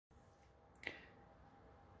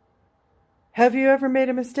Have you ever made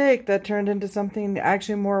a mistake that turned into something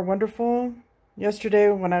actually more wonderful? Yesterday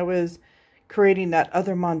when I was creating that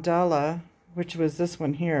other mandala, which was this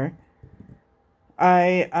one here,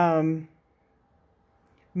 I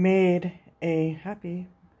made a happy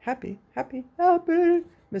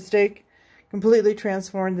mistake, completely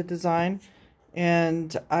transformed the design,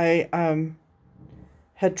 and I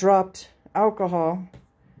had dropped alcohol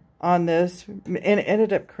on this and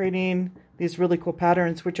ended up creating these really cool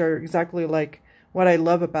patterns, which are exactly like what I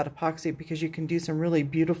love about epoxy, because you can do some really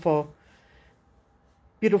beautiful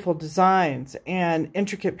designs and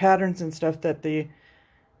intricate patterns and stuff that the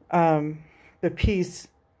piece,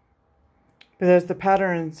 because the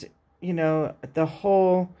patterns, you know, the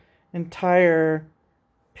whole entire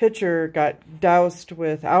picture got doused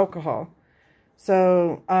with alcohol.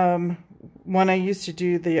 So when I used to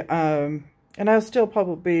do the and I'll still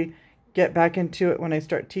probably get back into it when I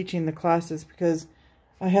start teaching the classes, because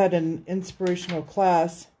I had an inspirational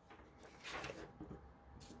class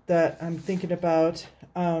that I'm thinking about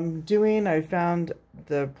doing. I found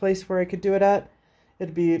the place where I could do it at.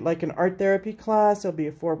 It'd be like an art therapy class. It'll be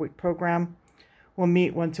a 4-week program. We'll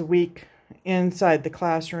meet once a week inside the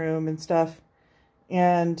classroom and stuff.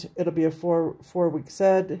 And it'll be a four-week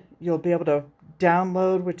set. You'll be able to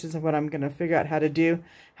download, which is what I'm going to figure out how to do,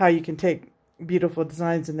 how you can take beautiful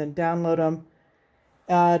designs and then download them,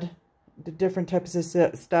 add the different types of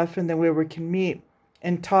stuff, and then where we can meet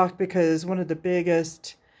and talk, because one of the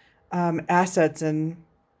biggest assets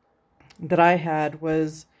that I had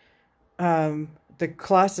was the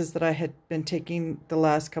classes that I had been taking the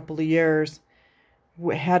last couple of years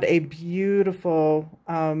had a beautiful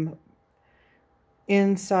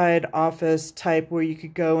inside office type where you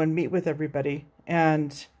could go and meet with everybody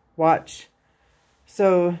and watch.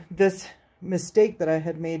 So this mistake that I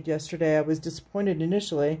had made yesterday, I was disappointed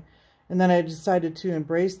initially, and then I decided to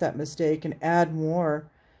embrace that mistake and add more,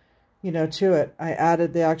 you know, to it. I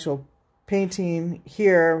added the actual painting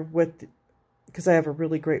here with, because I have a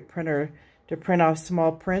really great printer to print off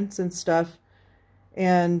small prints and stuff,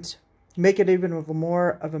 and make it even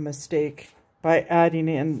more of a mistake by adding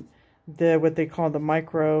in the what they call the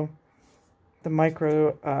micro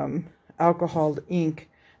alcohol ink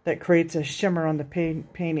that creates a shimmer on the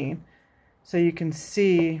painting. So you can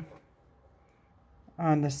see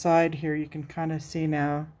on the side here, you can kind of see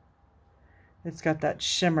now it's got that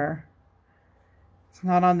shimmer. It's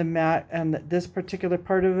not on the mat and this particular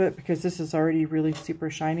part of it, because this is already really super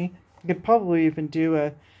shiny. You could probably even do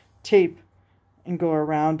a tape and go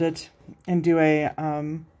around it and do a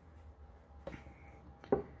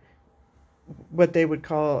what they would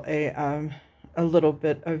call a little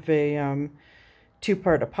bit of a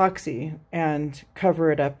 2-part epoxy and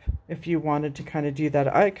cover it up if you wanted to kind of do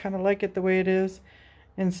that. I kind of like it the way it is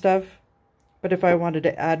and stuff, but if I wanted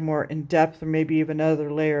to add more in depth, or maybe even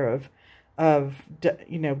another layer of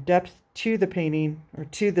you know, depth to the painting or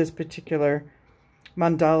to this particular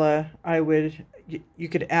mandala, you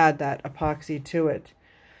could add that epoxy to it.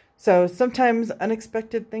 So sometimes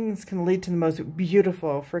unexpected things can lead to the most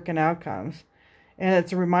beautiful freaking outcomes. And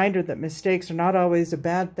it's a reminder that mistakes are not always a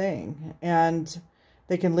bad thing, and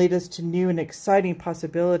they can lead us to new and exciting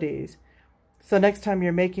possibilities. So next time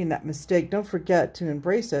you're making that mistake, don't forget to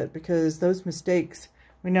embrace it, because those mistakes,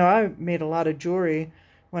 we know I made a lot of jewelry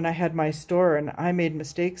when I had my store, and I made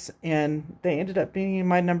mistakes, and they ended up being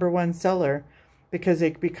my #1 seller, because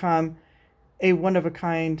they become a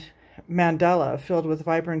one-of-a-kind mandala filled with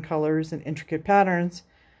vibrant colors and intricate patterns.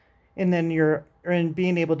 And then you're in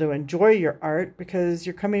being able to enjoy your art, because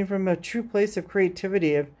you're coming from a true place of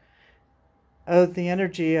creativity, of the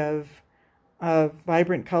energy of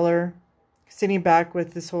vibrant color, sitting back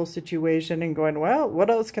with this whole situation and going, well, what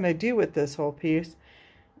else can I do with this whole piece?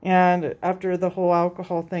 And after the whole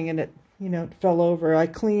alcohol thing and it, you know, it fell over, I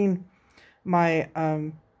clean my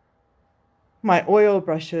my oil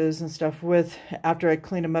brushes and stuff with, after I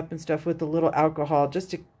clean them up and stuff, with a little alcohol,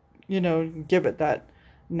 just to, you know, give it that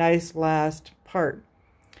nice last part.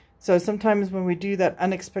 So sometimes when we do that,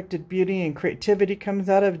 unexpected beauty and creativity comes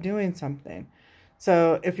out of doing something.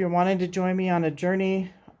 So if you're wanting to join me on a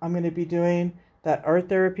journey, I'm going to be doing that art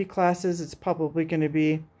therapy classes. It's probably going to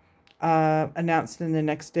be announced in the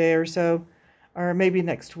next day or so, or maybe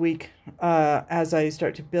next week, as I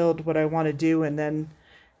start to build what I want to do, and then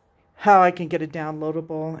how I can get it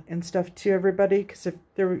downloadable and stuff to everybody. Because if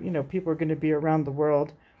there, you know, people are going to be around the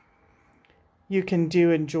world, you can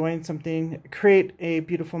do and join something, create a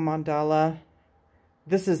beautiful mandala.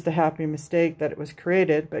 This is the happy mistake that it was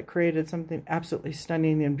created, but created something absolutely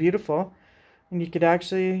stunning and beautiful. And you could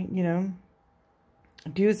actually, you know,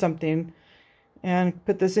 do something and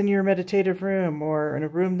put this in your meditative room or in a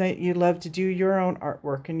room that you love to do your own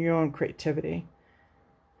artwork and your own creativity.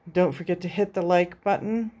 Don't forget to hit the like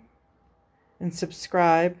button and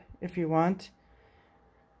subscribe if you want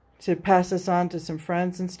to pass this on to some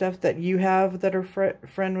friends and stuff that you have that are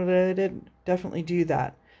friend related. Definitely do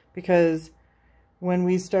that, because when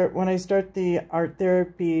I start the art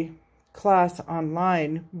therapy class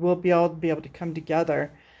online, we'll be able to come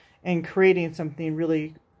together and creating something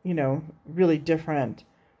really, really different.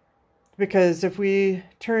 Because if we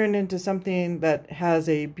turn into something that has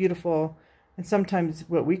a beautiful and sometimes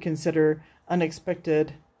what we consider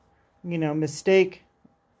unexpected, mistake.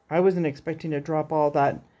 I wasn't expecting to drop all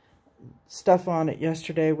that stuff on it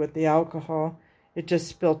yesterday with the alcohol. It just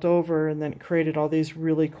spilt over, and then it created all these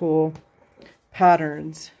really cool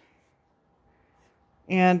patterns.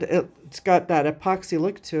 And it's got that epoxy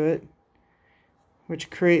look to it, which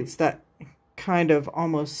creates that kind of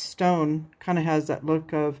almost stone, kind of has that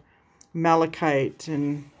look of malachite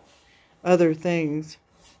and other things.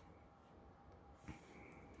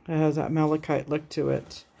 It has that malachite look to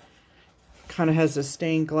it. Kind of has a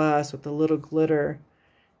stained glass with a little glitter,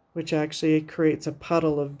 which actually creates a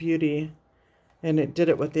puddle of beauty. And it did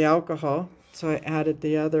it with the alcohol, so I added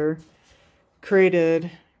the other, put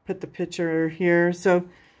the picture here. So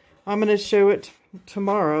I'm going to show it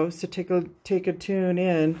tomorrow, so take a tune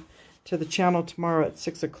in to the channel tomorrow at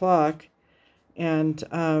 6 o'clock, and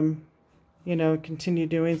continue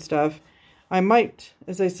doing stuff. I might,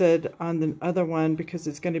 as I said on the other one, because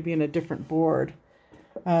it's going to be in a different board,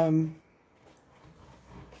 but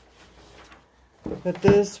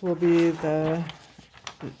this will be the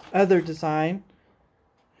other design,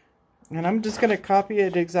 and I'm just going to copy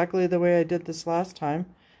it exactly the way I did this last time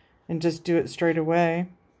and just do it straight away,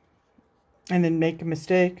 and then make a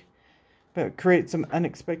mistake but create some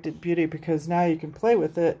unexpected beauty, because now you can play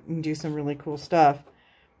with it and do some really cool stuff.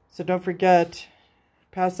 So don't forget,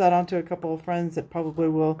 pass that on to a couple of friends that probably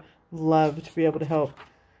will love to be able to help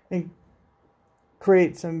and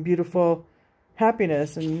create some beautiful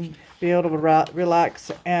happiness and be able to relax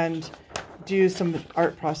and do some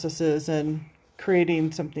art processes and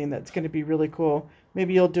creating something that's going to be really cool.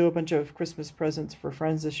 Maybe you'll do a bunch of Christmas presents for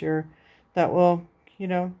friends this year that will,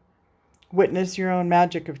 witness your own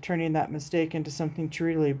magic of turning that mistake into something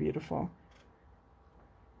truly beautiful.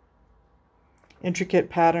 Intricate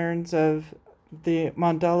patterns of the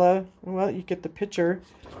mandala. Well, you get the picture.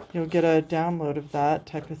 You'll get a download of that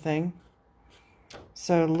type of thing.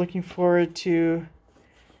 So looking forward to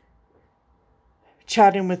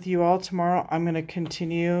chatting with you all tomorrow. I'm going to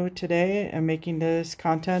continue today and making this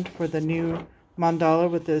content for the new mandala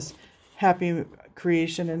with this happy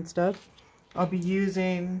creation and stuff. I'll be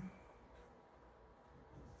using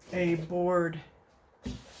a board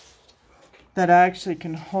that actually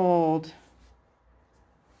can hold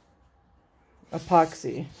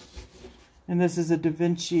epoxy, and this is a Da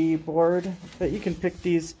Vinci board, but you can pick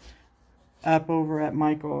these up over at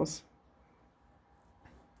Michael's.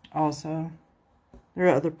 Also, there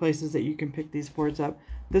are other places that you can pick these boards up.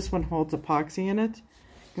 This one holds epoxy in it,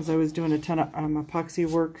 because I was doing a ton of epoxy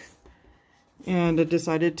work, and I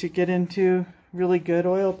decided to get into really good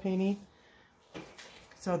oil painting.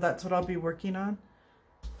 So that's what I'll be working on.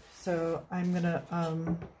 So I'm going to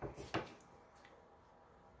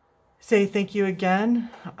say thank you again.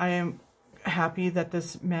 I am happy that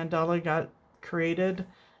this mandala got created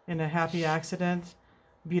in a happy accident.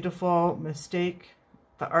 Beautiful mistake.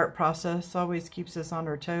 The art process always keeps us on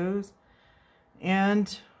our toes.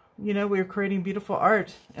 And, we're creating beautiful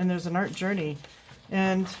art, and there's an art journey.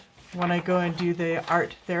 And when I go and do the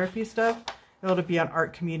art therapy stuff, it'll be an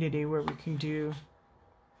art community where we can do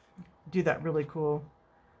that really cool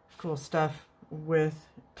stuff with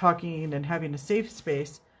talking and having a safe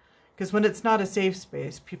space. Because when it's not a safe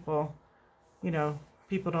space, people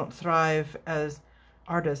don't thrive as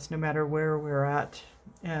artists no matter where we're at.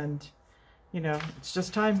 And, it's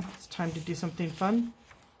just time. It's time to do something fun,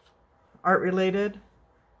 art related.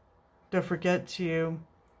 Don't forget to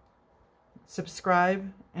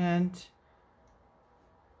subscribe and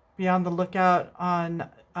be on the lookout on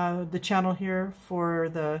the channel here for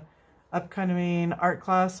the upcoming art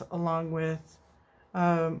class, along with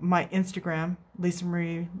my Instagram, Lisa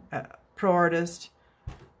Marie Pro Artist.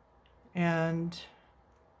 And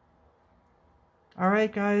all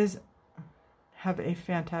right, guys, have a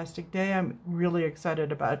fantastic day. I'm really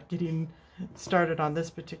excited about getting started on this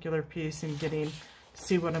particular piece and getting to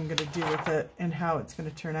see what I'm going to do with it and how it's going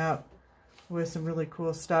to turn out with some really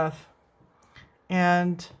cool stuff.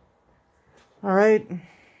 And all right.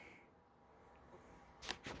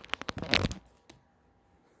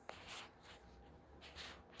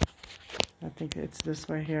 I think it's this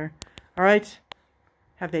way here. All right.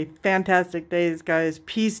 Have a fantastic day, guys.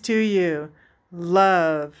 Peace to you.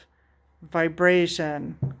 Love.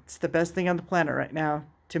 Vibration. It's the best thing on the planet right now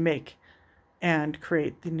to make and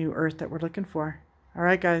create the new earth that we're looking for. All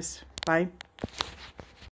right, guys. Bye.